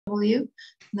W.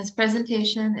 This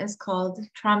presentation is called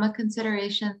Trauma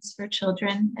Considerations for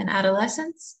Children and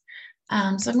Adolescents.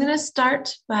 So I'm going to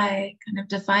start by kind of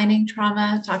defining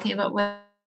trauma, talking about what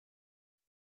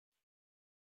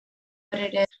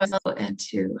it is,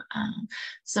 into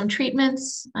some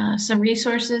treatments, some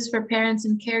resources for parents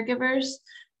and caregivers,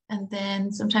 and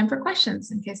then some time for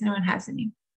questions in case anyone has any.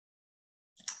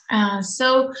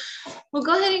 So we'll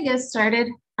go ahead and get started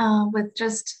with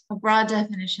just a broad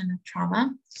definition of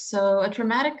trauma. So a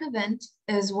traumatic event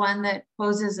is one that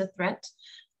poses a threat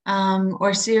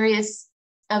or serious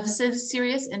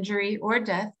injury or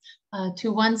death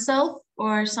to oneself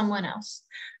or someone else.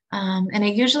 And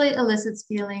it usually elicits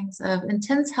feelings of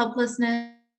intense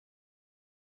helplessness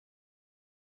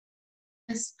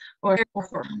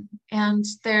and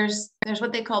there's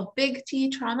what they call big T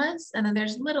traumas, and then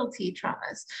there's little t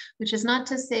traumas, which is not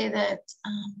to say that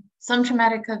some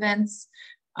traumatic events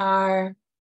are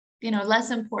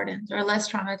less important or less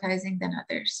traumatizing than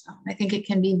others. I think it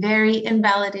can be very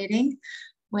invalidating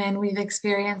when we've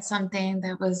experienced something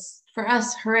that was for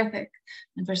us horrific,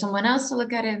 and for someone else to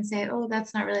look at it and say, oh,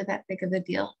 that's not really that big of a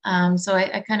deal. So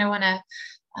I kind of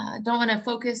don't want to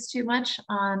focus too much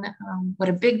on what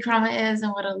a big trauma is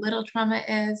and what a little trauma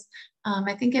is.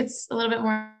 I think it's a little bit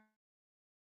more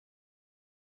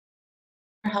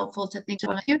helpful to think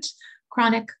about acute,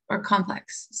 chronic, or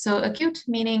complex. So acute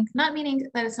not meaning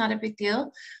that it's not a big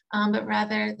deal, but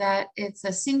rather that it's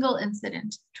a single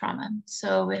incident trauma.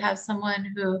 So we have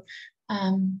someone who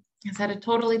has had a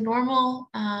totally normal,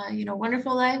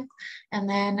 wonderful life. And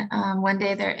then one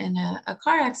day they're in a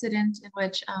car accident in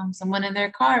which someone in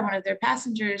their car, one of their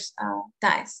passengers,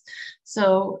 dies.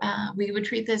 So we would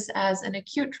treat this as an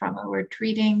acute trauma. We're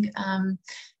treating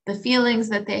the feelings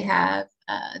that they have,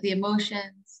 the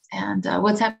emotions, and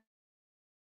what's happened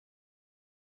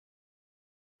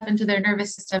to their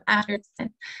nervous system after.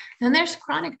 And then there's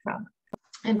chronic trauma.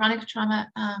 And chronic trauma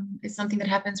is something that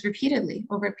happens repeatedly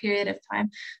over a period of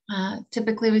time.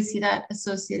 Typically, we see that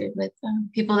associated with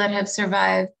people that have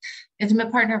survived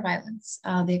intimate partner violence.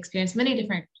 They experience many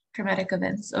different traumatic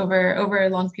events over a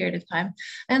long period of time.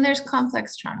 And there's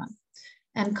complex trauma.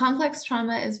 And complex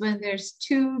trauma is when there's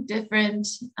two different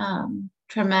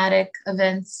traumatic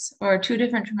events or two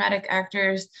different traumatic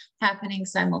actors happening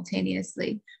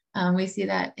simultaneously. We see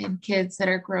that in kids that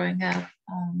are growing up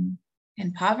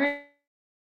in poverty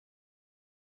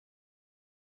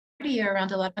or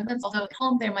around a lot of events. Although at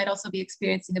home, they might also be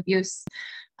experiencing abuse.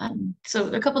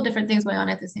 So a couple different things going on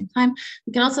at the same time.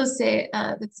 We can also say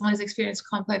that someone has experienced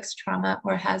complex trauma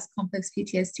or has complex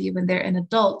PTSD when they're an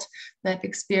adult that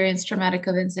experienced traumatic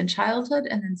events in childhood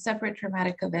and then separate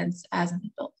traumatic events as an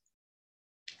adult.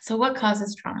 So what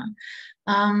causes trauma?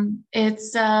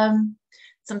 It's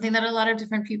something that a lot of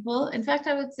different people, in fact,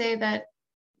 I would say that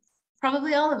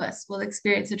probably all of us will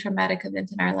experience a traumatic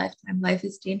event in our lifetime. Life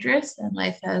is dangerous and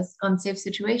life has unsafe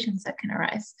situations that can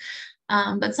arise.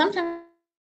 But sometimes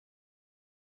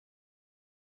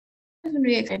when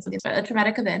we experience a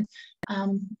traumatic event,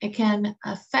 it can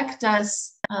affect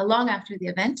us long after the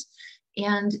event,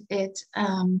 and it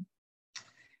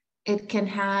can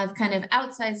have kind of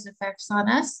outsized effects on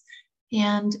us,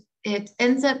 and it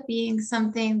ends up being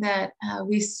something that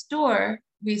we store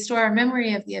our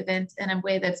memory of the event in a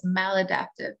way that's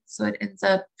maladaptive. So it ends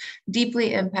up deeply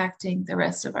impacting the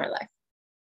rest of our life.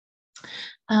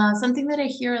 Something that I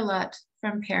hear a lot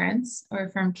from parents or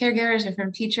from caregivers or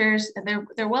from teachers, and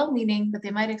they're well-meaning, but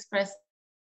they might express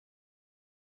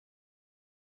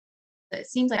it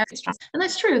seems like it's trauma. And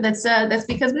that's true. That's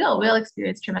because we all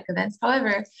experience traumatic events.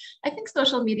 However, I think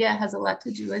social media has a lot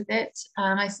to do with it.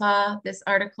 I saw this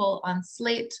article on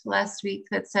Slate last week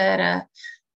that said,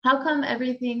 how come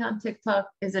everything on TikTok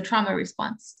is a trauma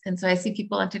response? And so I see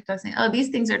people on TikTok saying, oh, these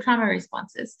things are trauma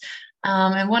responses.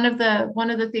 And one of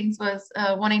the things was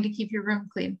wanting to keep your room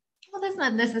clean. Well, that's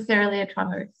not necessarily a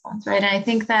trauma response, right? And I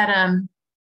think that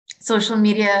social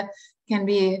media can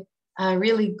be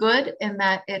really good in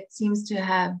that it seems to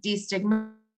have destigmatized.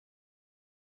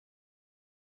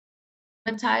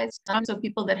 So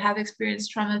people that have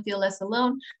experienced trauma feel less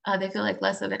alone. They feel like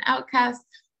less of an outcast.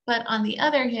 But on the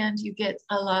other hand, you get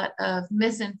a lot of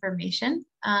misinformation,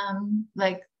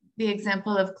 like the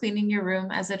example of cleaning your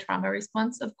room as a trauma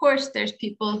response. Of course, there's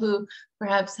people who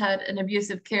perhaps had an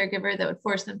abusive caregiver that would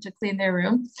force them to clean their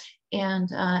room, and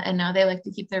now they like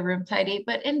to keep their room tidy.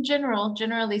 But in general,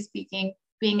 generally speaking,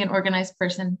 being an organized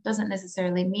person doesn't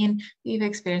necessarily mean you've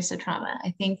experienced a trauma.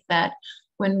 I think that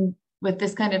with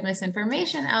this kind of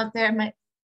misinformation out there,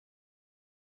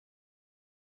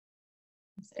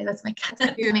 that's my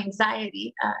cat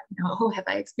anxiety. Oh, have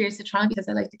I experienced a trauma because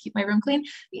I like to keep my room clean?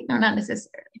 No, not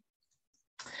necessarily.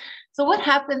 So what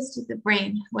happens to the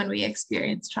brain when we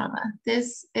experience trauma?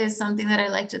 This is something that I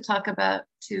like to talk about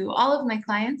to all of my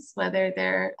clients, whether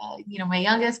they're, my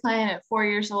youngest client at 4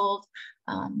 years old,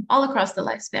 all across the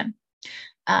lifespan.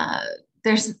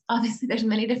 There's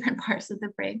many different parts of the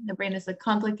brain. The brain is a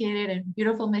complicated and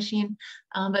beautiful machine,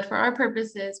 but for our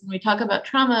purposes, when we talk about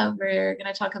trauma, we're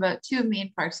going to talk about two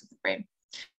main parts of the brain.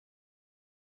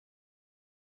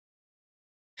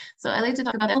 So I like to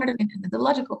talk about that part of the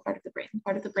logical part of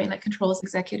the brain that controls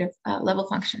executive level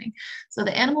functioning. So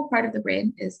the animal part of the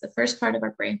brain is the first part of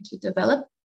our brain to develop.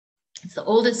 It's the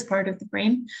oldest part of the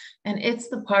brain, and it's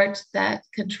the part that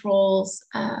controls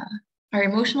our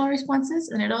emotional responses,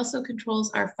 and it also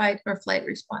controls our fight or flight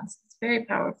response. It's very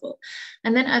powerful.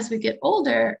 And then as we get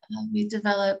older, we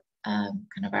develop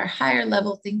kind of our higher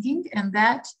level thinking, and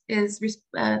that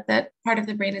part of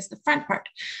the brain is the front part.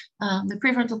 The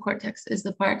prefrontal cortex is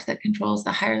the part that controls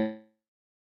the higher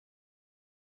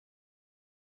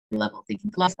level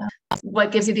thinking.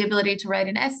 What gives you the ability to write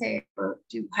an essay or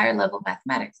do higher level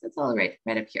mathematics? That's all right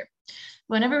up here.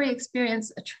 Whenever we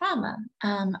experience a trauma,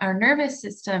 our nervous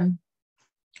system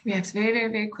reacts very,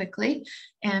 very, very quickly,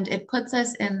 and it puts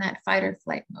us in that fight or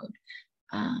flight mode.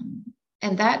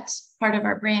 And that part of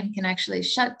our brain can actually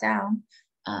shut down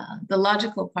the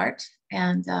logical part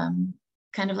and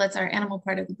kind of lets our animal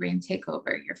part of the brain take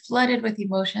over. You're flooded with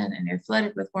emotion and you're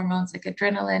flooded with hormones like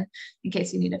adrenaline in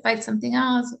case you need to fight something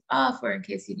else off, or in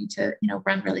case you need to,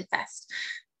 run really fast.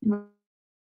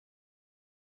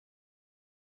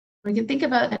 We can think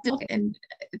about that, and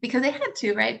because they had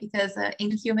to, right? Because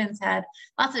ancient humans had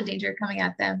lots of danger coming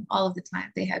at them all of the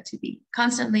time. They had to be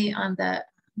constantly on the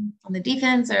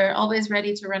defense, or always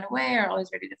ready to run away, or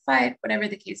always ready to fight, whatever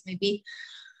the case may be.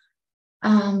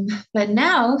 But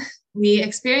now we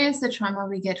experience the trauma,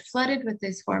 we get flooded with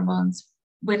these hormones.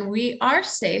 When we are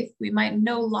safe, we might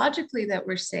know logically that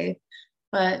we're safe,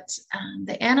 but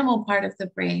the animal part of the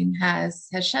brain has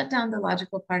shut down the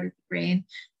logical part of the brain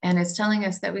and is telling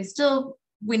us that we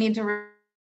need to run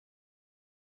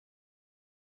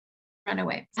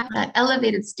away. That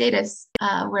elevated status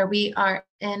where we are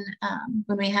in,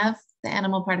 when we have the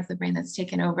animal part of the brain that's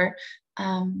taken over,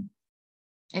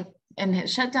 and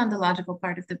has shut down the logical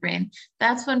part of the brain,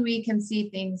 that's when we can see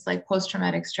things like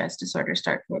post-traumatic stress disorder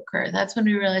start to occur. That's when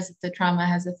we realize that the trauma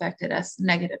has affected us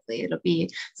negatively. It'll be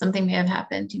something may have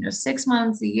happened, 6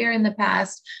 months, a year in the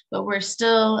past, but we're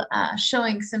still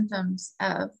showing symptoms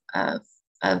of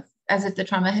as if the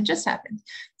trauma had just happened.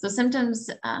 So symptoms,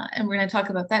 and we're going to talk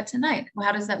about that tonight. Well,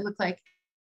 how does that look like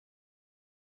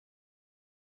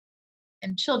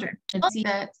in children? And see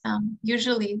that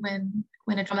usually when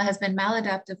a trauma has been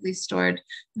maladaptively stored,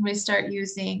 then we start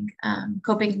using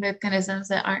coping mechanisms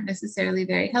that aren't necessarily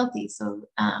very healthy. So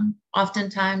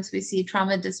oftentimes we see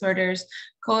trauma disorders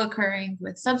co-occurring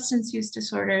with substance use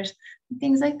disorders and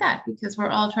things like that, because we're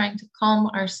all trying to calm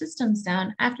our systems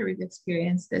down after we've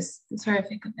experienced this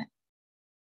horrific event.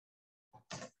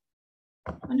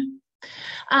 Oh,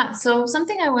 no. So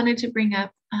something I wanted to bring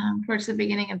up towards the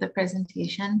beginning of the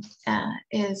presentation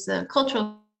is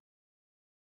cultural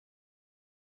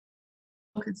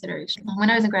consideration. When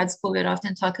I was in grad school, we would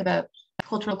often talk about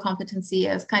cultural competency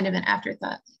as kind of an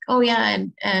afterthought. Like, oh yeah,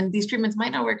 and these treatments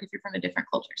might not work if you're from a different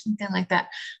culture, something like that.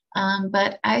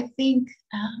 But I think,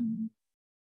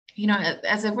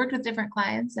 as I've worked with different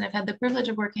clients, and I've had the privilege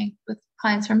of working with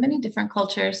clients from many different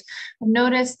cultures, I've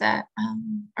noticed that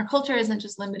our culture isn't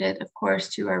just limited, of course,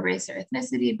 to our race or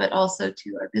ethnicity, but also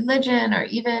to our religion or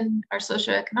even our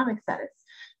socioeconomic status.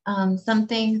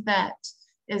 Something that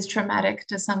is traumatic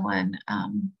to someone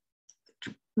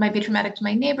might be traumatic to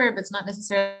my neighbor, but it's not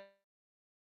necessarily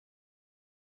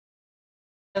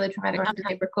traumatic, or the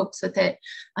neighbor copes with it.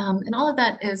 And all of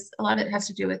that a lot of it has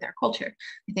to do with our culture.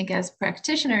 I think as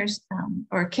practitioners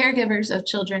or caregivers of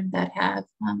children that have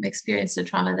experienced a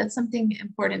trauma, that's something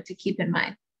important to keep in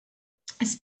mind.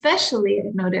 Especially,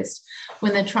 I've noticed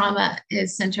when the trauma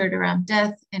is centered around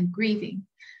death and grieving,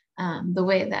 the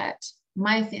way that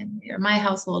my family or my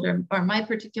household or my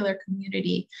particular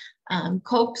community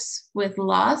copes with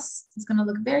loss is going to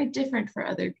look very different for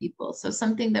other people. So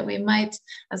something that we might,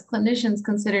 as clinicians,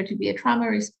 consider to be a trauma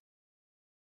response.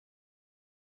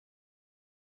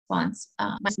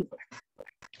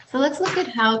 So let's look at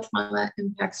how trauma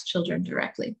impacts children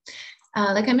directly.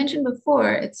 Like I mentioned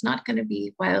before, it's not going to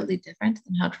be wildly different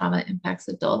than how trauma impacts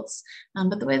adults,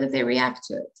 but the way that they react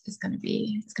to it is going to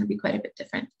be quite a bit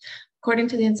different. According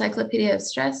to the Encyclopedia of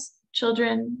Stress,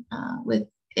 children with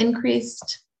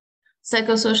increased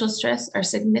psychosocial stress are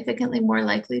significantly more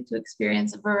likely to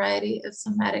experience a variety of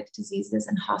somatic diseases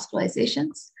and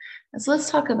hospitalizations. And so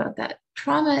let's talk about that.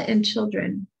 Trauma in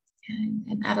children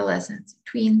and adolescents,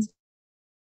 tweens,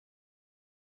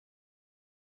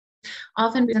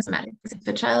 often becomes somatic. If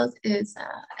a child is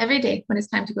every day when it's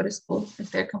time to go to school, if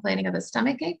they're complaining of a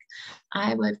stomach ache,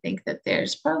 I would think that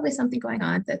there's probably something going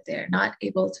on that they're not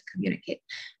able to communicate.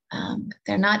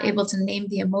 They're not able to name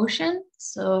the emotion.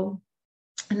 So,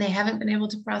 and they haven't been able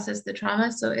to process the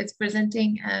trauma. So it's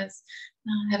presenting as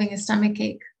having a stomach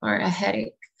ache or a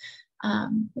headache.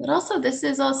 But also, this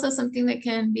is also something that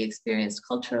can be experienced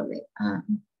culturally.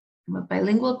 I'm a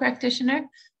bilingual practitioner,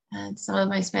 and some of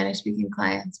my Spanish speaking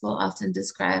clients will often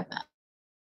describe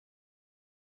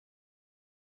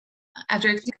after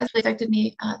it affected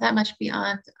me that much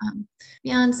beyond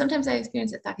sometimes I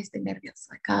experience ataques de nervios,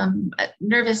 like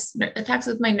nervous attacks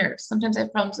with my nerves. Sometimes I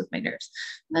have problems with my nerves.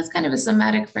 And that's kind of a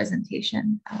somatic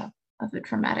presentation of a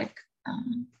traumatic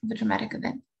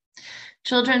event.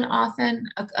 Children often,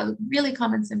 a really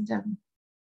common symptom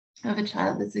of a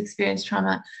child that's experienced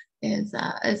trauma is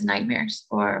nightmares,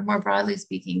 or more broadly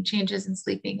speaking, changes in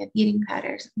sleeping and eating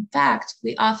patterns. In fact,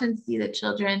 we often see that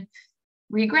children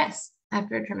regress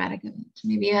after a traumatic event.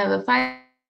 Maybe you have a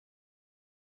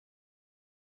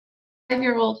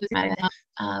 5-year-old who's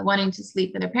wanting to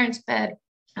sleep in their parents' bed.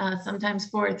 Sometimes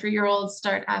 4 or 3-year-olds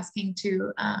start asking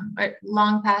to,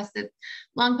 long past the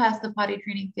potty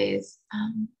training phase,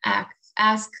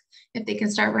 ask if they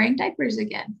can start wearing diapers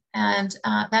again. And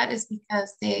that is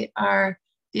because they are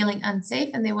feeling unsafe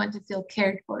and they want to feel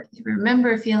cared for. They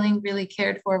remember feeling really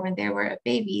cared for when they were a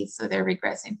baby, so they're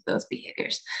regressing to those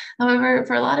behaviors. However,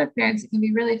 for a lot of parents, it can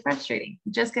be really frustrating.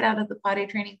 You just get out of the potty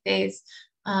training phase,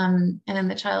 and then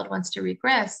the child wants to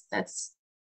regress. That's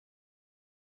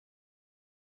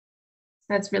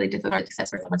really difficult.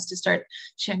 Because wants to start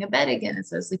sharing a bed again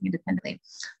instead of sleeping independently.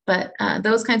 But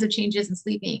those kinds of changes in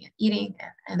sleeping and eating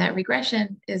and that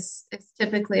regression is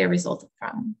typically a result of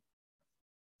trauma.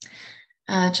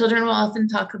 Children will often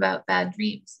talk about bad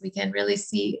dreams. We can really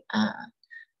see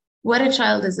what a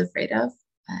child is afraid of,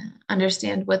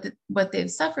 understand what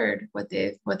they've suffered, what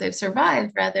they've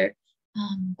survived, rather,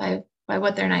 by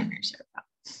what their nightmares are about.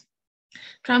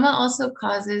 Trauma also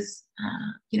causes,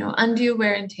 undue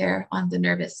wear and tear on the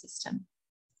nervous system.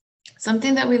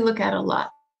 Something that we look at a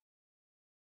lot.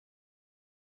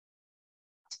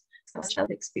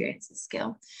 Child experiences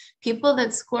scale. People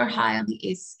that score high on the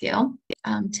ACE scale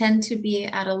tend to be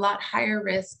at a lot higher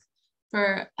risk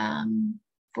for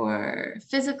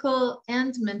physical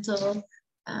and mental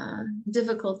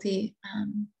difficulty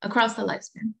across the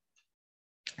lifespan.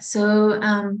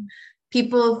 So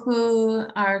people who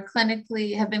have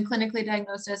been clinically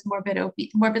diagnosed as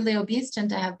morbidly obese tend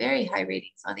to have very high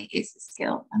ratings on the ACE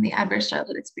scale, on the Adverse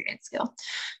Childhood Experience scale.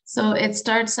 So it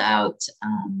starts out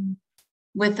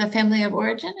with the family of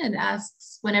origin. It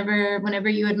asks, whenever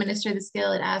you administer the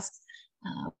scale, it asks,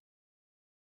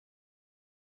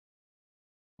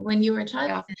 when you were a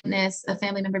child, often witness a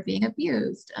family member being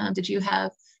abused. Did you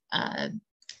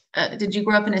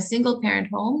grow up in a single parent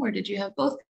home, or did you have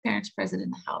both parents present in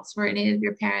the house? Were any of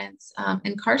your parents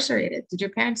incarcerated? Did your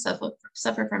parents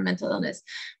suffer from mental illness?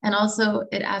 And also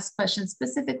it asks questions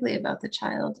specifically about the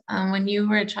child. When you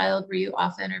were a child, were you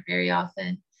often or very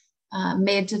often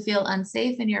made to feel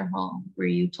unsafe in your home? Were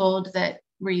you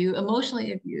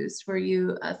emotionally abused? Were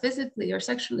you physically or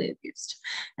sexually abused?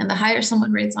 And the higher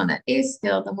someone rates on that ACE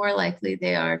scale, the more likely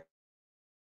they are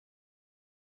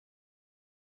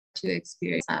to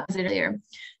experience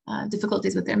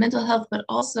difficulties with their mental health, but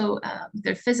also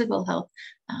their physical health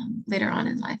later on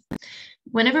in life.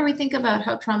 Whenever we think about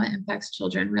how trauma impacts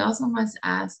children, we also must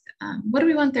ask, what do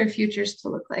we want their futures to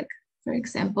look like? For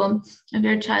example, if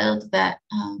you're a child that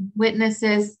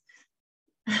witnesses,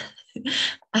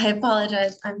 I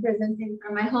apologize, I'm presenting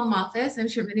from my home office. I'm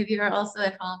sure many of you are also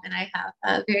at home, and I have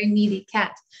a very needy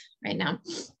cat right now.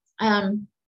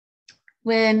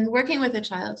 When working with a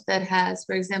child that has,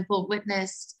 for example,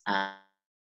 witnessed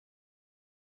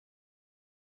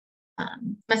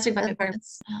domestic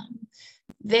violence,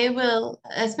 they will,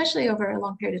 especially over a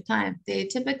long period of time, they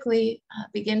typically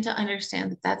begin to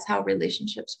understand that that's how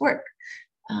relationships work,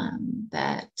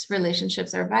 that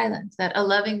relationships are violent, that a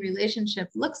loving relationship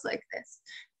looks like this.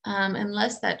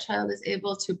 Unless that child is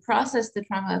able to process the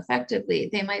trauma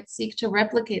effectively, they might seek to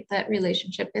replicate that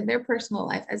relationship in their personal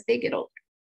life as they get older.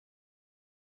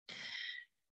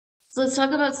 So let's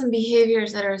talk about some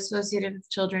behaviors that are associated with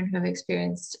children who have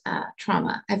experienced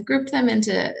trauma. I've grouped them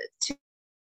into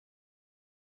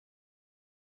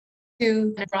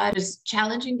two broad,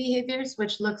 challenging behaviors,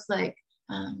 which looks like,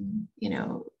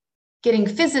 getting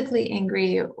physically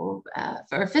angry or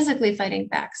physically fighting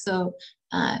back. So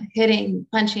hitting,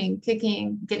 punching,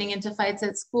 kicking, getting into fights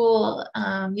at school,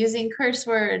 using curse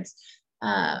words,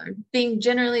 being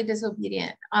generally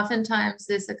disobedient. Oftentimes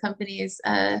this accompanies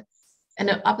an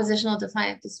oppositional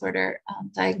defiant disorder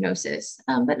diagnosis,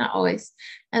 but not always.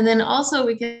 And then also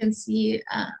we can see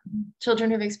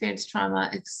children who've experienced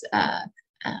trauma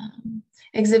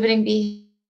exhibiting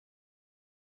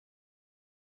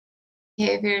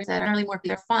behaviors that are really more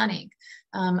fawning,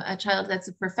 a child that's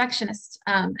a perfectionist.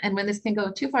 And when this can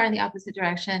go too far in the opposite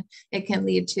direction, it can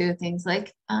lead to things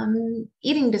like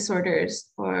eating disorders,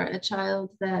 or a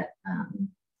child that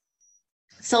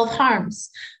self-harms.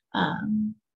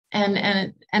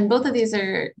 And both of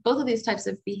these types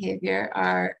of behavior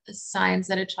are signs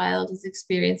that a child is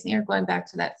experiencing or going back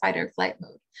to that fight or flight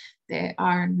mode. They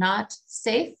are not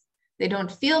safe. They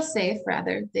don't feel safe,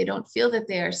 rather. They don't feel that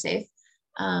they are safe.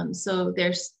 So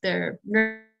their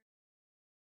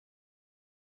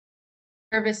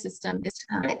nervous system is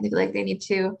like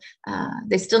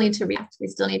they still need to react. They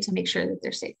still need to make sure that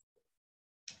they're safe.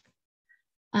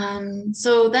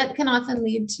 So that can often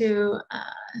lead to,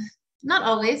 not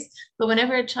always, but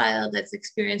whenever a child that's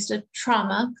experienced a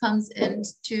trauma comes in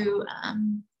to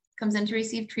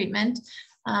receive treatment,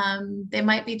 they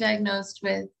might be diagnosed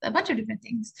with a bunch of different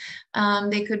things.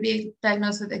 They could be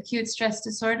diagnosed with acute stress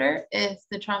disorder. If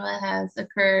the trauma has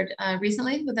occurred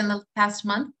recently, within the past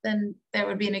month, then there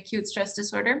would be an acute stress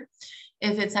disorder.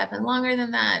 If it's happened longer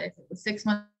than that, if it was 6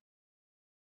 months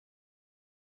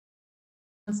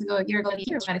ago, a year ago,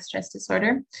 traumatic stress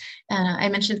disorder. I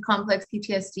mentioned complex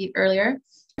PTSD earlier.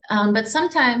 But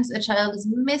sometimes a child is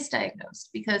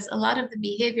misdiagnosed because a lot of the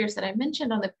behaviors that I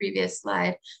mentioned on the previous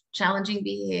slide, challenging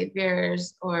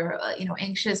behaviors or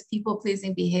anxious,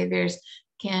 people-pleasing behaviors,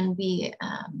 can be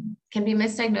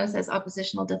misdiagnosed as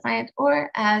oppositional defiant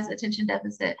or as attention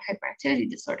deficit hyperactivity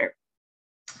disorder.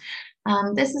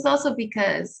 This is also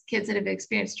because kids that have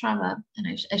experienced trauma,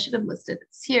 and I should have listed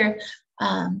this here,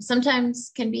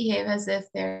 sometimes can behave as if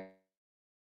they're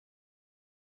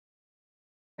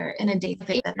in a day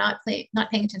phase, not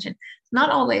paying attention.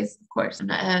 Not always, of course. I'm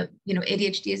not,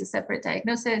 ADHD is a separate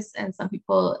diagnosis, and some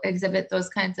people exhibit those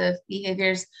kinds of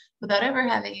behaviors without ever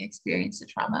having experienced a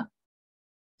trauma.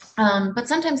 But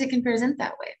sometimes it can present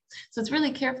that way. So it's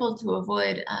really careful to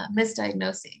avoid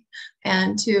misdiagnosing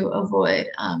and to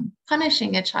avoid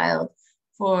punishing a child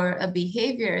for a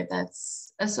behavior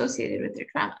that's associated with their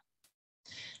trauma.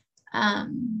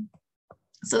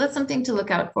 So that's something to look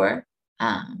out for.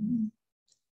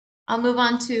 I'll move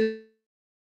on to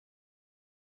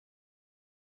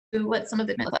what some of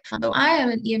the look like. So I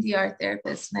am an EMDR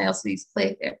therapist, and I also use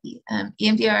play therapy.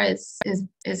 EMDR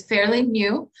is fairly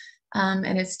new,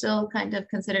 and it's still kind of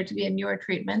considered to be a newer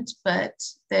treatment, but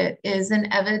that is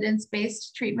an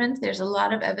evidence-based treatment. There's a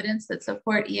lot of evidence that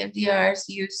support EMDR's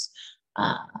use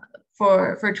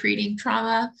for treating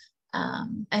trauma,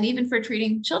 and even for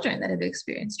treating children that have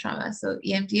experienced trauma. So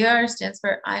EMDR stands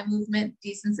for eye movement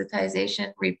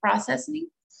desensitization reprocessing.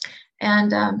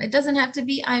 And it doesn't have to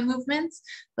be eye movements,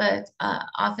 but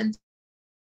oftentimes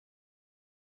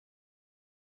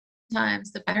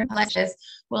the pattern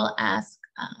will ask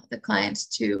the client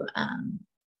to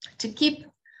keep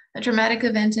a traumatic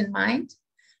event in mind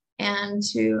and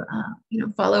to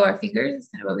follow our fingers, is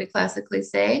kind of what we classically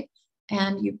say.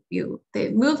 And they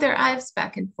move their eyes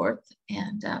back and forth,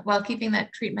 and while keeping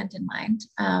that treatment in mind.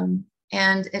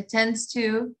 And it tends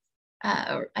to,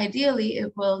 ideally,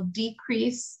 it will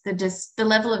decrease the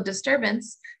level of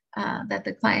disturbance that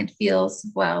the client feels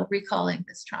while recalling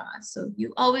this trauma. So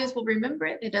you always will remember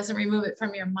it. It doesn't remove it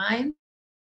from your mind,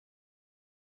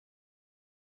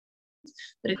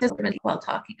 but it doesn't while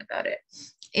talking about it.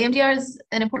 EMDR is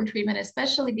an important treatment,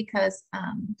 especially because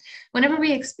whenever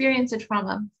we experience a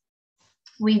trauma,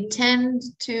 we tend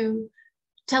to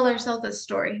tell ourselves a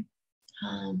story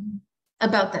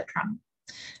about that trauma.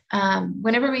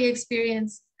 Whenever we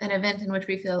experience an event in which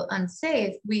we feel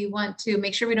unsafe, we want to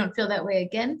make sure we don't feel that way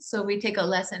again, so we take a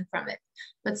lesson from it.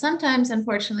 But sometimes,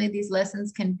 unfortunately, these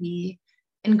lessons can be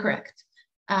incorrect.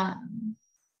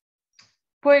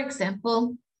 For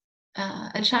example,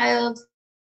 a child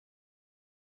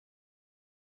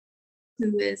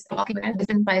who is walking around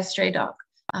bitten by a stray dog.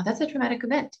 That's a traumatic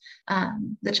event.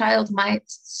 The child might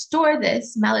store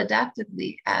this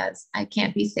maladaptively as I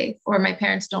can't be safe, or my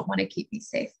parents don't want to keep me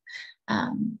safe.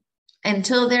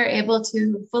 Until they're able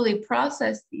to fully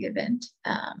process the event,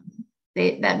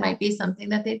 that might be something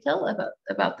that they tell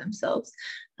about themselves.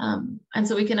 And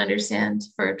so we can understand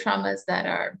for traumas that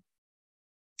are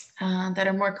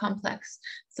more complex,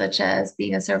 such as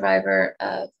being a survivor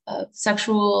of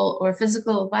sexual or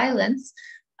physical violence,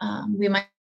 we might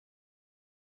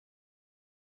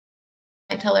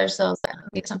tell ourselves that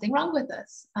there's something wrong with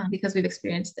us because we've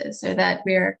experienced this, or that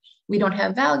we don't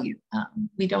have value,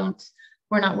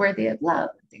 we're not worthy of love,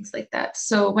 and things like that.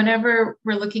 So whenever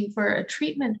we're looking for a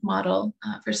treatment model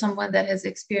for someone that has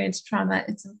experienced trauma,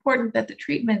 it's important that the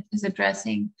treatment is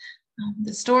addressing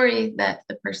the story that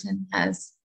the person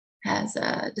has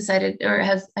decided or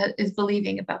is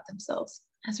believing about themselves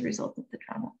as a result of the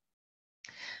trauma.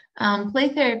 Play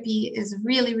therapy is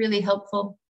really, really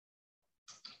helpful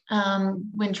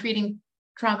when treating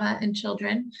trauma in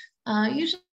children,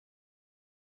 usually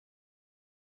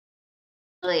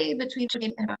between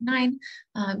 8 and about 9,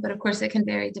 but of course it can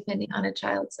vary depending on a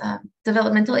child's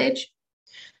developmental age.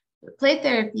 Play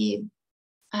therapy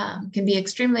can be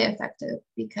extremely effective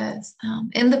because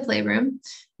in the playroom,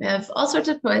 we have all sorts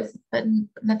of toys, but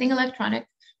nothing electronic,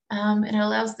 and it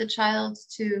allows the child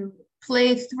to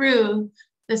play through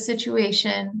the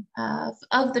situation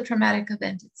of the traumatic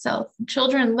event itself.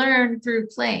 Children learn through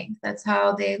playing. That's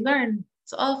often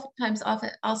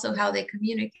also how they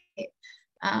communicate.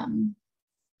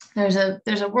 There's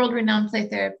a world-renowned play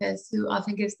therapist who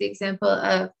often gives the example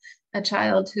of a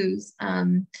child whose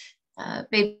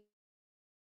baby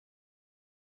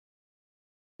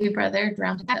brother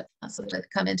drowned to death. So they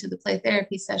come into the play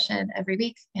therapy session every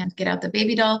week and get out the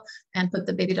baby doll and put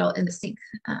the baby doll in the sink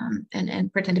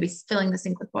and pretend to be filling the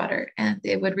sink with water. And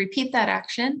they would repeat that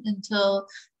action until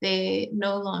they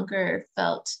no longer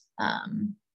felt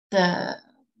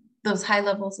those high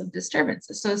levels of disturbance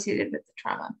associated with the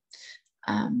trauma.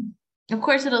 Of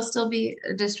course, it'll still be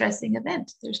a distressing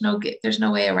event. There's no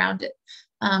way around it.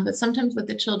 But sometimes what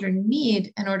the children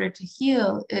need in order to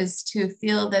heal is to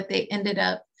feel that they ended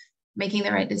up making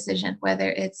the right decision, whether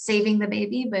it's saving the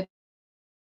baby by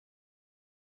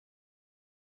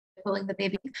pulling the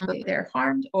baby when they're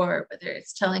harmed, or whether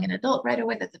it's telling an adult right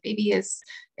away that the baby is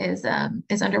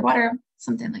underwater,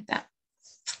 something like that.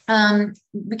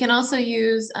 We can also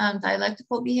use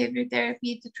dialectical behavior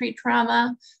therapy to treat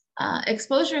trauma.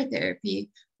 Exposure therapy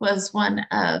was one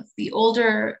of the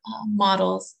older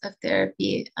models of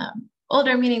therapy.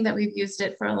 Older meaning that we've used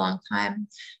it for a long time.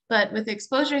 But with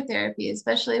exposure therapy,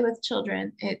 especially with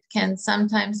children, it can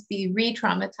sometimes be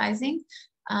re-traumatizing.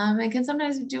 It can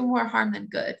sometimes do more harm than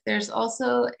good. There's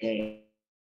also a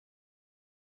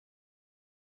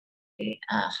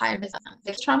higher risk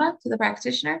of trauma to the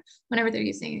practitioner whenever they're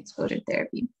using exposure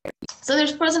therapy. So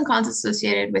there's pros and cons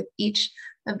associated with each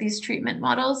of these treatment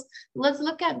models. Let's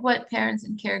look at what parents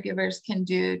and caregivers can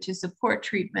do to support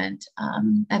treatment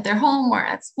at their home or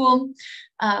at school.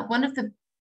 One of the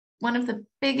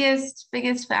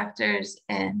biggest factors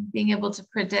in being able to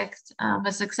predict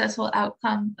a successful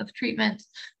outcome of treatment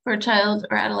for a child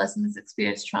or adolescent that's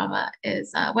experienced trauma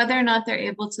is whether or not they're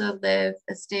able to live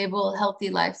a stable,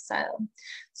 healthy lifestyle.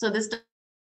 So this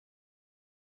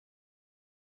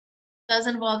does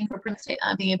involve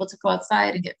being able to go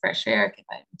outside and get fresh air, get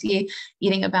vitamin D,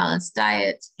 eating a balanced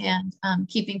diet, and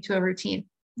keeping to a routine.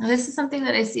 Now, this is something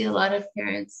that I see a lot of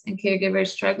parents and caregivers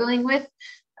struggling with.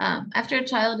 After a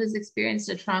child has experienced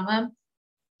a trauma,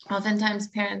 oftentimes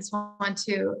parents want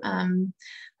to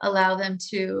allow them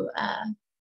to, kind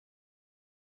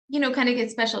of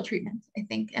get special treatment, I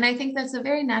think. And I think that's a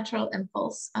very natural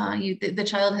impulse. The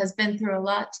child has been through a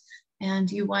lot,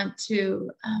 and you want to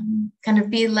kind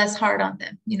of be less hard on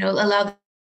them, allow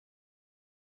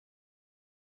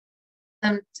them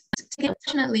to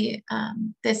unfortunately,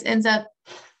 this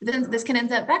can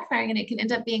end up backfiring, and it can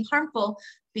end up being harmful,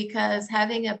 because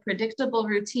having a predictable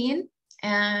routine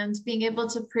and being able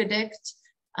to predict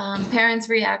parents'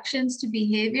 reactions to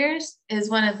behaviors is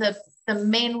one of the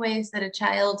main ways that a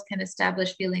child can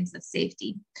establish feelings of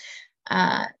safety.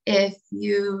 If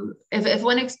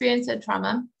one experiences a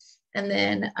trauma, and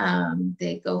then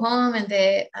they go home and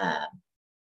they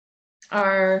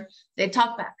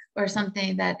talk back, or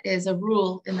something that is a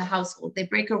rule in the household. They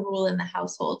break a rule in the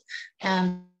household,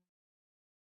 and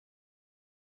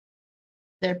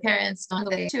their parents don't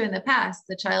know to in the past,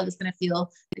 the child is going to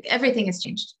feel like everything has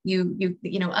changed.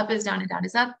 Up is down and down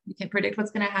is up. You can't predict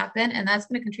what's going to happen, and that's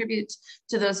going to contribute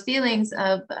to those feelings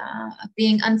of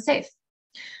being unsafe.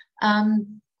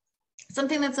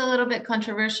 Something that's a little bit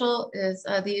controversial is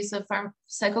the use of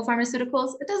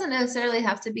psychopharmaceuticals. It doesn't necessarily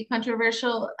have to be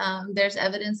controversial. There's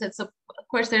evidence that's, of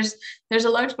course, there's a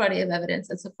large body of evidence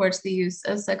that supports the use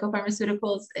of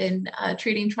psychopharmaceuticals in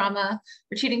treating trauma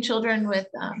or treating children with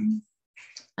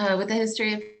a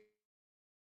history of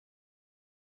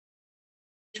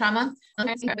trauma.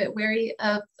 Parents are a bit wary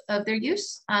of their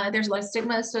use. There's a lot of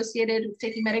stigma associated with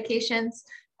taking medications,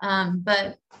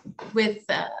 but with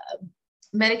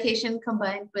medication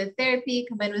combined with therapy,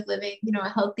 combined with living, a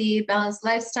healthy, balanced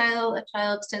lifestyle, a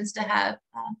child tends to have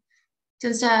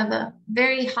a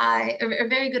very high or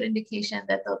very good indication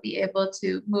that they'll be able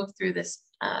to move through this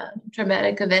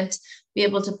traumatic event, be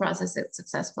able to process it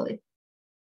successfully.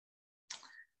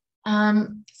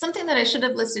 Something that I should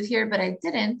have listed here, but I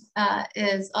didn't,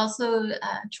 is also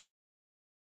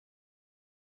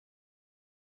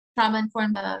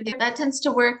trauma-informed behavior. That tends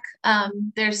to work.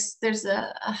 There's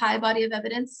a high body of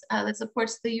evidence that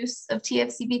supports the use of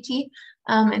TFCBT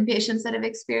in patients that have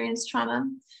experienced trauma.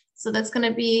 So that's going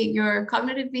to be your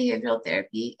cognitive behavioral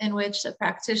therapy, in which a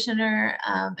practitioner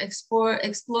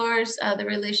explores the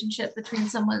relationship between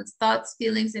someone's thoughts,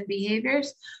 feelings, and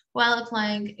behaviors while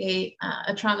applying a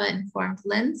trauma-informed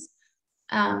lens.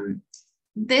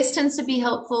 This tends to be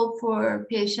helpful for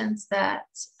patients that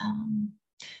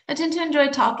tend to enjoy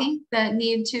talking, that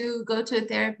need to go to a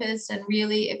therapist and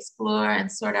really explore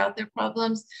and sort out their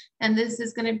problems. And this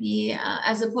is going to be,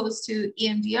 as opposed to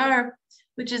EMDR,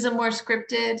 which is a more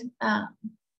scripted,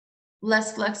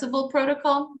 less flexible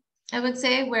protocol, I would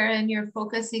say, wherein you're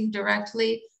focusing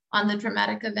directly on the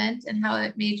traumatic event and how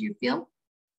it made you feel.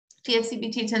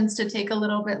 TFCBT tends to take a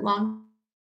little bit longer,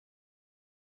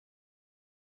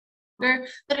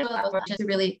 but it allows them to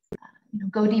really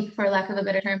go deep, for lack of a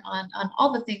better term, on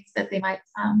all the things that they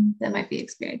might be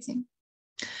experiencing.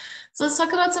 So let's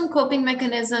talk about some coping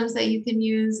mechanisms that you can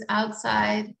use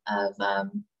outside of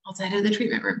the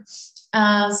treatment room.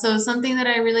 So something that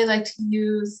I really like to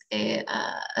use, a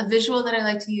visual that I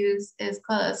like to use, is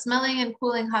called smelling and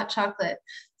cooling hot chocolate.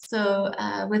 So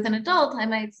with an adult, I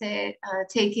might say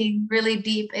taking really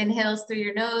deep inhales through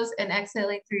your nose and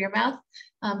exhaling through your mouth.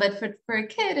 But for a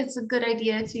kid, it's a good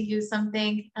idea to use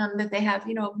something that they have,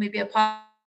 maybe a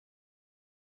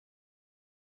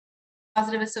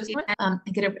positive association and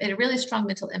get a really strong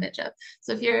mental image of.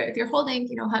 So if you're holding,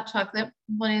 hot chocolate,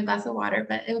 holding a glass of water,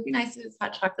 but it would be nice if it's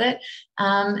hot chocolate,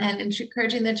 and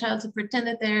encouraging the child to pretend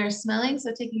that they're smelling.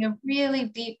 So taking a really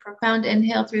deep, profound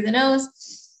inhale through the nose,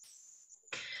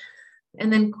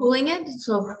 and then cooling it.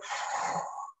 So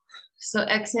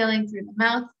exhaling through the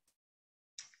mouth.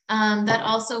 That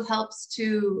also helps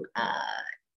to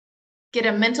get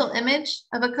a mental image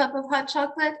of a cup of hot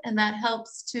chocolate, and that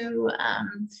helps to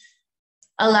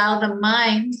allow the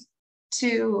mind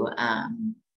to,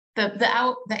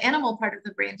 the animal part of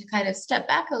the brain to kind of step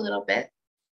back a little bit,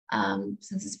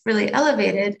 since it's really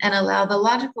elevated, and allow the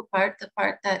logical part, the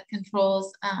part that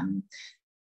controls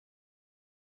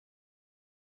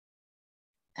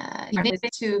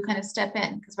to kind of step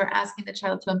in, because we're asking the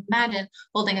child to imagine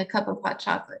holding a cup of hot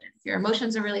chocolate. And if your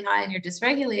emotions are really high and you're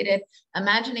dysregulated,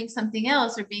 imagining something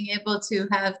else or being able to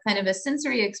have kind of a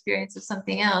sensory experience of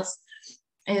something else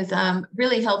is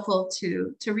really helpful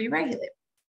to re-regulate.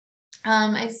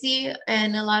 I see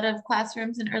in a lot of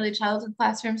classrooms and early childhood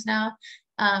classrooms now,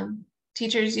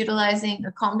 teachers utilizing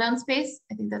a calm down space.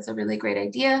 I think that's a really great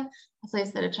idea. A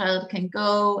place that a child can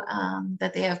go,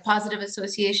 that they have positive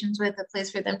associations with, a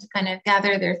place for them to kind of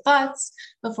gather their thoughts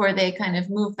before they kind of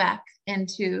move back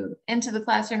into the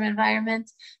classroom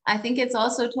environment. I think it's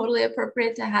also totally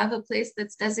appropriate to have a place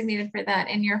that's designated for that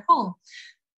in your home.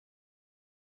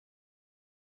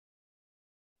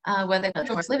 Whether it's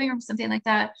a living room, something like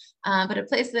that, but a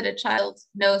place that a child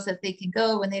knows that they can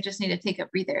go when they just need to take a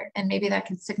breather. And maybe that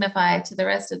can signify to the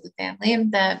rest of the family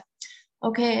that,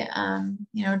 okay,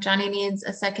 Johnny needs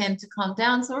a second to calm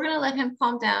down. So we're going to let him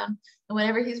calm down. And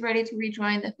whenever he's ready to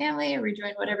rejoin the family or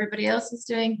rejoin what everybody else is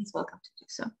doing, he's welcome to do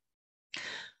so.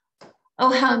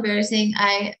 Oh, how embarrassing.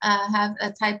 I have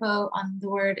a typo on the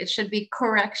word. It should be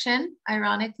correction.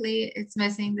 Ironically, it's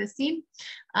missing the C,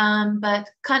 but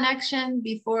connection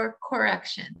before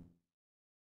correction.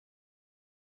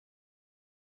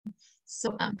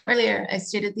 So earlier, I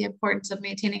stated the importance of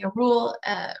maintaining a rule,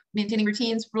 maintaining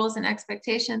routines, rules, and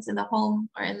expectations in the home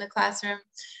or in the classroom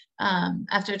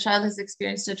after a child has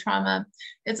experienced a trauma.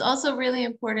 It's also really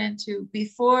important to,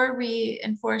 before we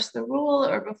enforce the rule,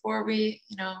 or before we,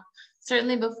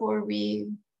 certainly before we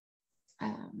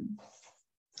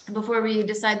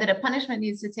decide that a punishment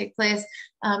needs to take place,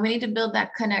 we need to build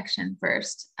that connection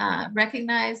first.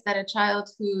 Recognize that a child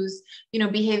who's,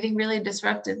 behaving really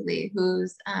disruptively,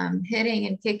 who's hitting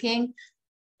and kicking,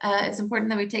 it's important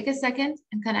that we take a second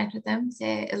and connect with them.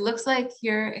 Say, it looks like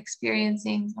you're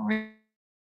experiencing some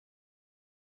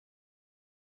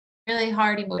really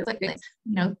hard emotions, but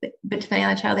depending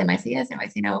on the child, they might say yes, they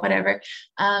might say no, whatever.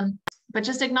 But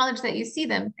just acknowledge that you see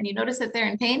them and you notice that they're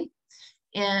in pain,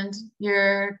 and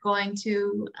you're going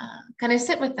to kind of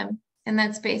sit with them in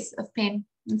that space of pain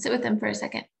and sit with them for a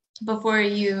second before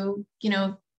you,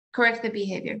 correct the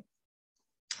behavior.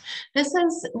 This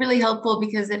is really helpful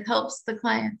because it helps the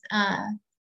client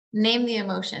name the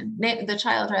emotion, the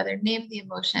child rather, name the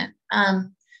emotion.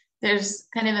 There's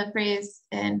kind of a phrase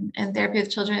in therapy with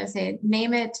children that say,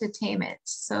 name it to tame it.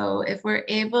 So if we're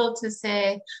able to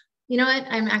say, you know what,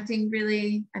 I'm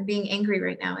being angry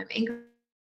right now. I'm angry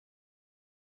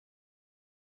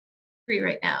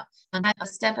right now. I'll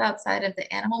step outside of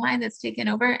the animal mind that's taken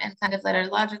over and kind of let our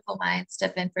logical mind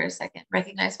step in for a second,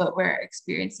 recognize what we're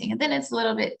experiencing. And then it's a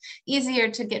little bit easier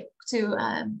to get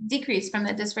to decrease from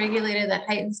that dysregulated, that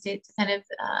heightened state to kind of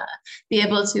be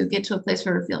able to get to a place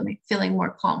where we're feeling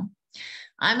more calm.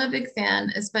 I'm a big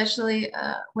fan, especially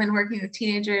when working with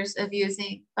teenagers, of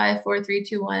using 5, 4, 3,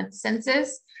 2, 1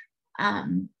 senses.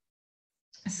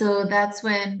 So that's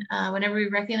whenever we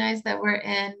recognize that we're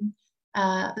in,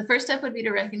 the first step would be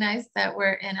to recognize that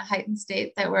we're in a heightened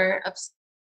state, that we're upset,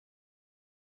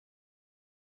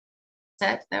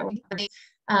 that we're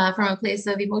from a place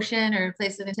of emotion or a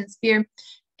place of intense fear,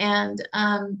 and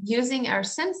using our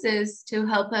senses to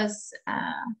help us.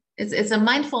 It's a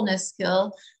mindfulness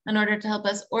skill in order to help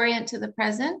us orient to the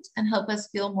present and help us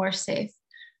feel more safe.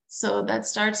 So that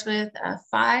starts with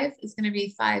 5 is going to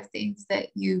be 5 things that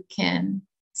you can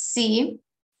see,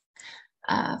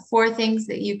 4 things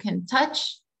that you can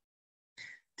touch,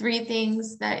 3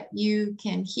 things that you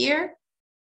can hear,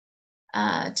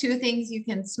 2 things you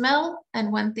can smell,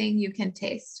 and 1 thing you can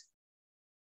taste.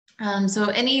 So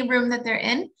any room that they're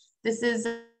in, this is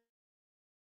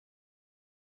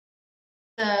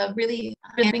a really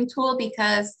good tool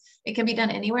because it can be done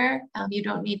anywhere. You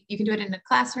can do it in a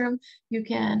classroom. You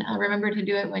can remember to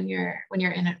do it when you're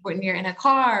in a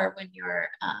car, when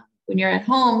you're at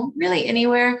home, really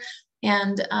anywhere.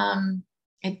 And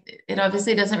it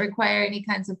obviously doesn't require any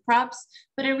kinds of props,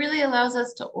 but it really allows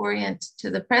us to orient to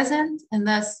the present and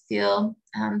thus feel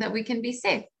that we can be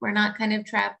safe. We're not kind of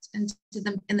trapped in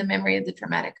the memory of the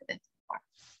traumatic event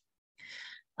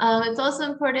anymore. It's also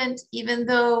important, even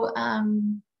though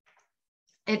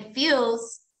it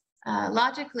feels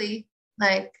logically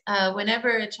like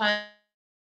whenever a child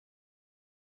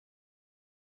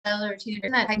or teenager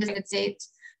in that heightened state,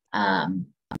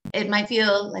 it might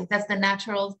feel like that's the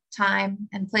natural time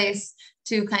and place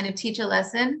to kind of teach a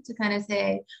lesson, to kind of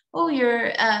say, oh,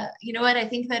 you know what, I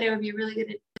think that it would be a really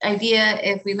good idea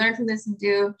if we learn from this and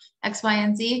do X, Y,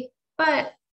 and Z.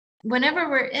 But whenever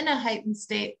we're in a heightened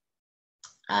state,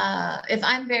 if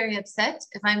I'm very upset,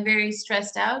 if I'm very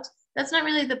stressed out, that's not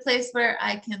really the place where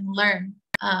I can learn.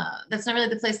 That's not really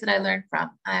the place that I learn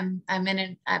from.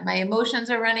 My emotions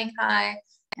are running high,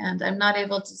 and I'm not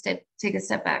able to take a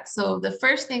step back. So the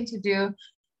first thing to do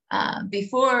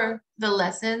before the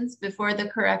lessons, before the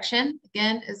correction,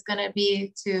 again, is going to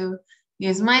be to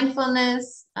use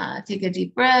mindfulness, take a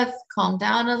deep breath, calm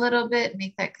down a little bit,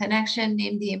 make that connection,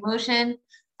 name the emotion,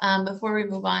 before we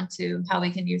move on to how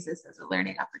we can use this as a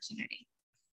learning opportunity.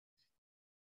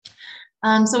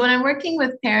 So when I'm working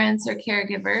with parents or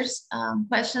caregivers,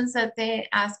 questions that they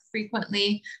ask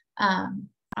frequently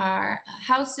are,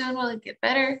 how soon will it get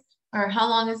better? Or how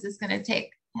long is this going to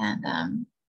take? And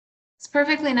it's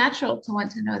perfectly natural to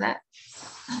want to know that.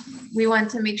 We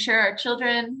want to make sure our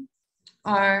children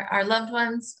or our loved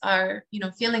ones are,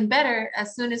 feeling better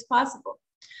as soon as possible.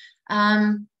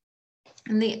 And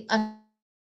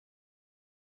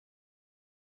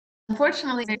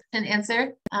unfortunately, there's an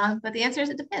answer, but the answer is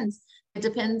it depends. It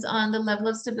depends on the level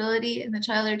of stability in the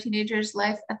child or teenager's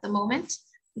life at the moment.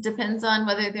 It depends on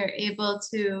whether they're able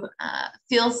to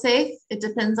feel safe. It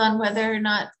depends on whether or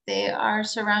not they are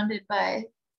surrounded by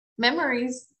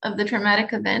memories of the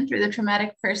traumatic event or the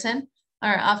traumatic person,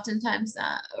 are oftentimes,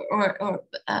 or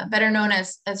better known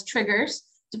as triggers.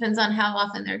 Depends on how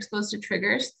often they're exposed to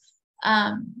triggers.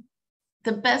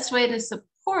 The best way to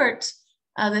support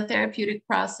the therapeutic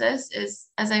process is,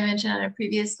 as I mentioned on a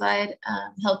previous slide,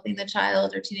 helping the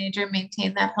child or teenager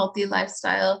maintain that healthy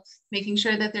lifestyle, making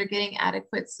sure that they're getting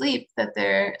adequate sleep, that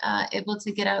they're able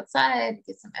to get outside,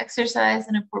 get some exercise,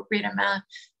 an appropriate amount,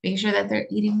 making sure that they're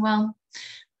eating well.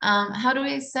 How do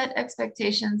we set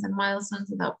expectations and milestones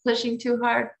without pushing too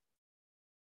hard?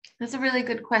 That's a really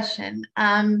good question.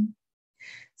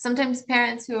 Sometimes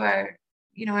parents who are,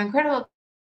 incredible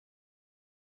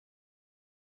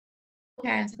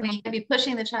parents may be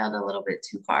pushing the child a little bit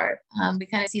too hard. We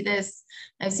kind of see this,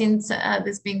 I've seen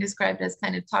this being described as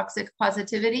kind of toxic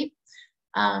positivity.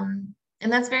 And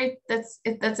that's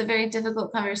a very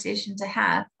difficult conversation to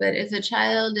have. But if a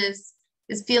child is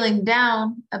feeling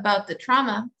down about the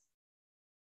trauma,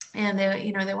 and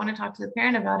they want to talk to the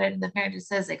parent about it, and the parent just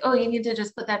says like, oh, you need to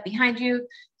just put that behind you.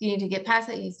 You need to get past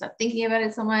it. You need to stop thinking about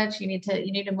it so much. You need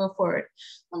to move forward.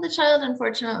 Well, the child,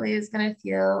 unfortunately, is going to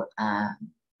feel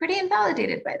pretty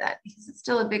invalidated by that because it's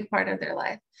still a big part of their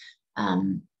life.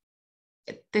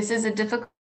 This is a difficult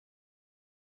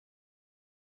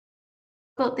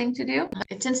thing to do.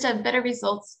 It tends to have better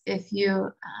results if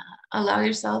you allow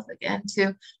yourself, again,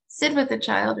 to sit with the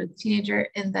child or the teenager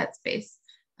in that space,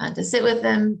 to sit with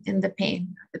them in the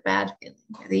pain, the bad feeling,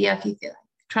 or the yucky feeling.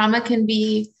 Trauma can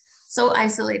be so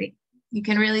isolating. You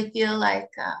can really feel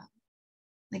like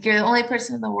you're the only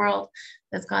person in the world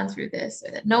that's gone through this,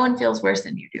 or that no one feels worse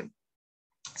than you do,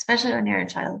 especially when you're a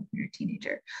child, when you're a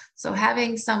teenager. So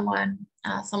having someone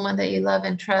that you love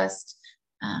and trust,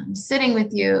 sitting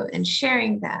with you and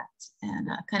sharing that and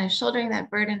kind of shouldering that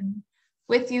burden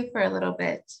with you for a little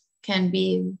bit can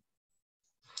be,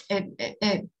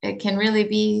 it can really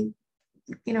be,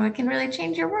 it can really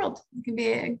change your world. It can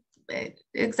be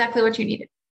exactly what you needed.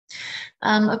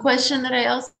 A question that I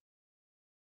also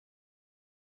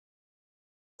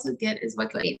get is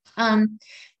what can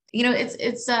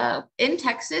it's in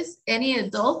Texas, any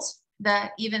adult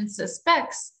that even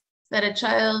suspects that a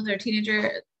child or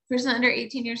teenager, person under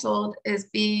 18 years old, is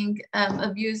being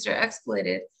abused or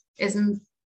exploited is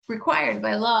required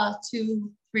by law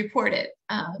to report it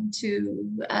to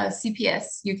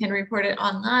CPS. You can report it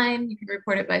online. You can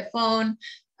report it by phone.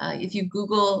 If you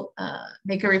Google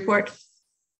make a report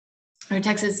or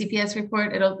Texas CPS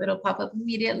report, it'll pop up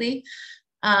immediately.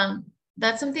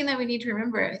 That's something that we need to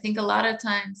remember. I think a lot of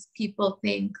times people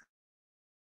think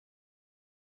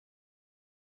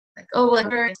like, oh,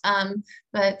 whatever,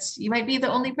 but you might be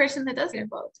the only person that does get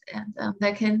involved, and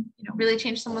that can, really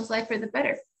change someone's life for the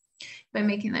better by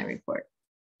making that report.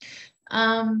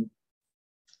 I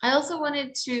also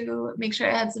wanted to make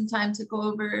sure I had some time to go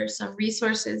over some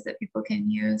resources that people can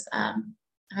use. I'm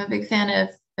a big fan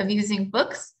of using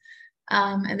books.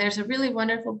 And there's a really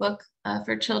wonderful book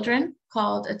for children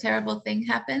called A Terrible Thing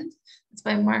Happened. It's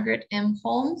by Margaret M.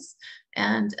 Holmes.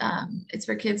 And it's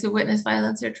for kids who witness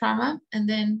violence or trauma. And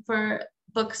then for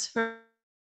books for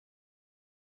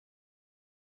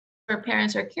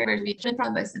parents or caregivers,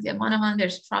 Trauma by Cynthia Monahan.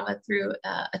 There's Trauma Through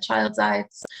a Child's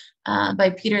Eyes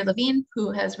by Peter Levine,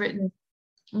 who has written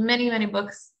many, many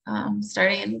books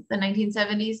starting in the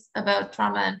 1970s about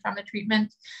trauma and trauma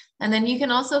treatment. And then you can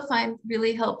also find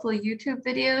really helpful YouTube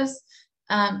videos.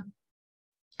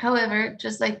 However,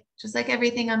 just like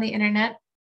everything on the internet,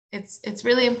 it's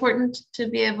really important to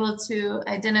be able to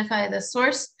identify the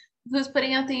source who's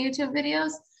putting out the YouTube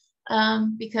videos,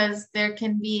 because there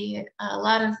can be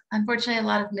unfortunately, a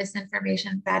lot of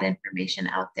misinformation, bad information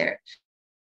out there.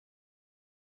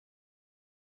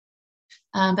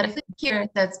 But I think here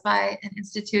that's by an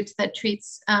institute that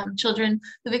treats children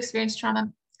who've experienced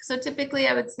trauma. So typically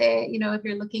I would say, if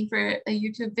you're looking for a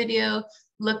YouTube video,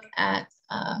 look at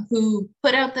who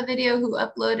put out the video, who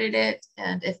uploaded it,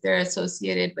 and if they're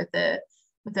associated with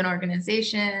an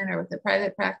organization or with a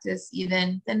private practice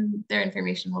even, then their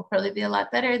information will probably be a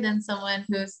lot better than someone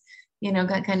who's,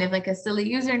 got kind of like a silly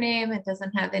username and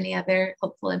doesn't have any other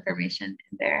helpful information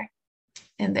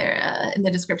in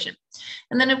the description.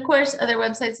 And then of course, other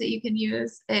websites that you can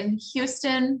use in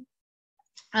Houston,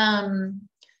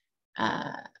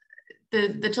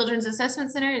 the Children's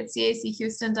Assessment Center at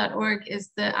cachhouston.org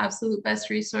is the absolute best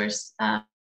resource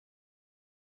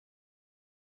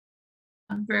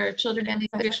for children and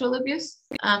sexual abuse.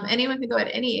 Anyone can go at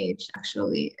any age,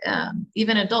 actually,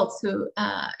 even adults who,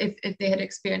 if they had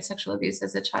experienced sexual abuse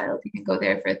as a child, you can go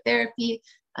there for therapy,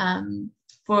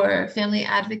 for family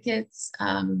advocates.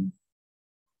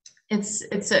 It's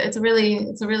a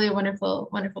really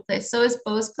wonderful place. So is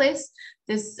Bo's Place.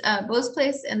 Bo's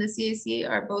Place and the CAC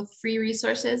are both free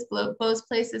resources. Bo's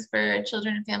Place is for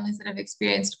children and families that have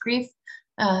experienced grief.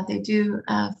 They do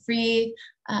free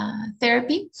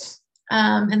therapy,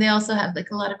 and they also have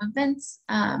like a lot of events.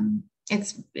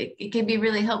 It can be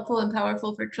really helpful and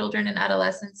powerful for children and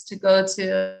adolescents to go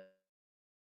to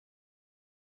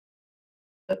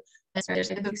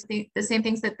the same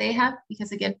things that they have,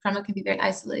 because again, trauma can be very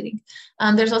isolating.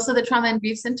 There's also the Trauma and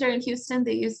Grief Center in Houston.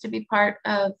 They used to be part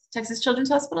of Texas Children's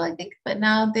Hospital, I think, but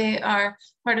now they are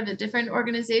part of a different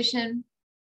organization.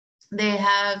 They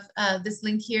have, this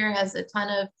link here has a ton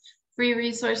of free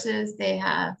resources. They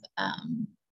have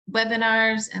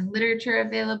webinars and literature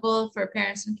available for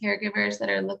parents and caregivers that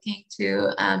are looking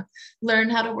to learn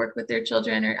how to work with their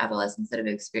children or adolescents that have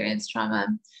experienced trauma.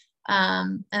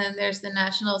 And then there's the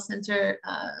National Center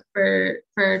for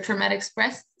Traumatic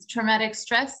Stress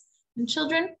in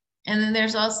Children. And then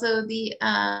there's also the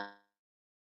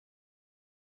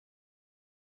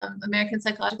American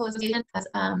Psychological Association has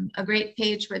a great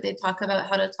page where they talk about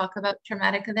how to talk about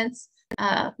traumatic events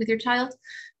with your child.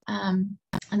 And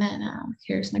then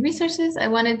here's my resources. I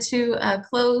wanted to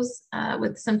close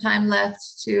with some time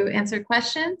left to answer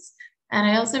questions. And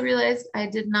I also realized I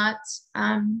did not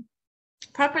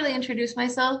properly introduce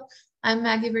myself. I'm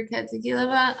Maggie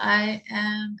Burkett-Zagilova. I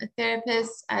am a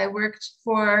therapist. I worked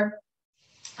for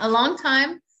a long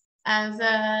time as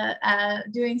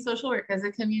doing social work as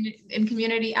a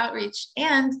community outreach.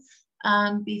 And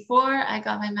before I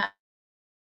got my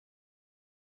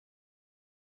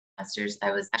master's,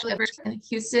 I was actually in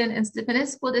Houston Independent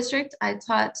School District. I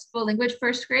taught full language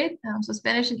first grade, so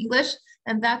Spanish and English.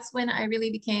 And that's when I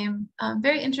really became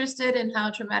very interested in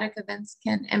how traumatic events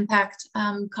can impact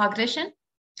cognition.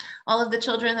 All of the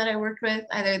children that I worked with,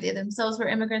 either they themselves were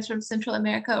immigrants from Central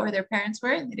America or their parents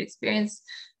were, and they'd experienced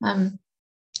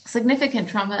significant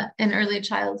trauma in early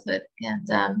childhood.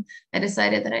 And I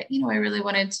decided that I really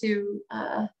wanted to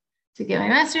get my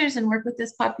master's and work with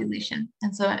this population.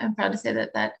 And so I'm proud to say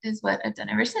that that is what I've done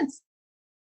ever since.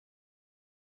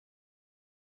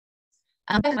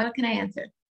 What can I answer?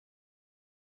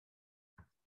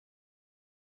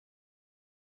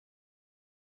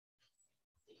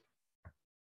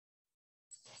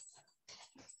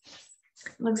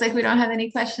 Looks like we don't have any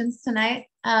questions tonight.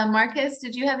 Marcus,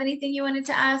 did you have anything you wanted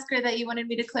to ask or that you wanted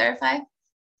me to clarify?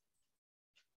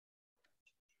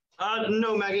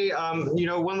 No, Maggie.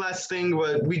 One last thing,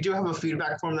 we do have a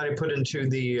feedback form that I put into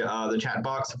the chat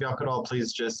box. If y'all could all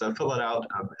please just fill it out.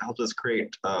 It helps us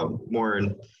create more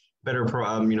and better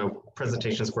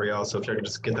presentations for y'all. So if I could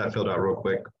just get that filled out real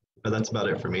quick. But that's about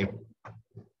it for me.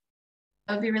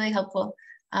 That would be really helpful.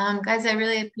 Guys, I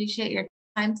really appreciate your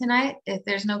time tonight. If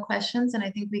there's no questions, and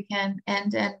I think we can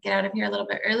end and get out of here a little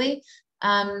bit early.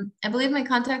 I believe my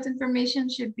contact information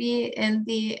should be in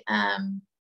the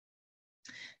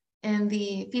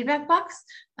feedback box.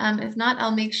 If not,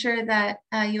 I'll make sure that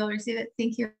you'll receive it.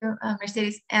 Thank you,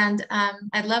 Mercedes. And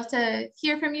I'd love to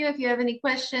hear from you if you have any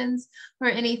questions or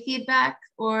any feedback,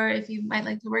 or if you might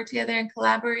like to work together and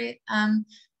collaborate.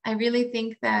 I really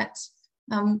think that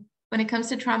when it comes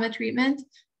to trauma treatment,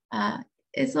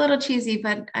 it's a little cheesy,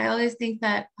 but I always think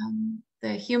that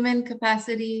the human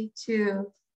capacity to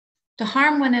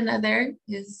harm one another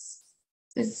is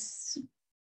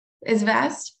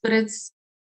vast, but it's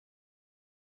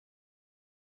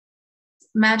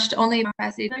matched only by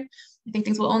capacity. I think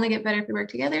things will only get better if we work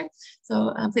together.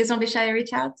 So please don't be shy to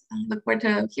reach out. I look forward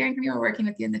to hearing from you or working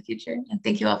with you in the future. And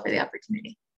thank you all for the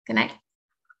opportunity. Good night.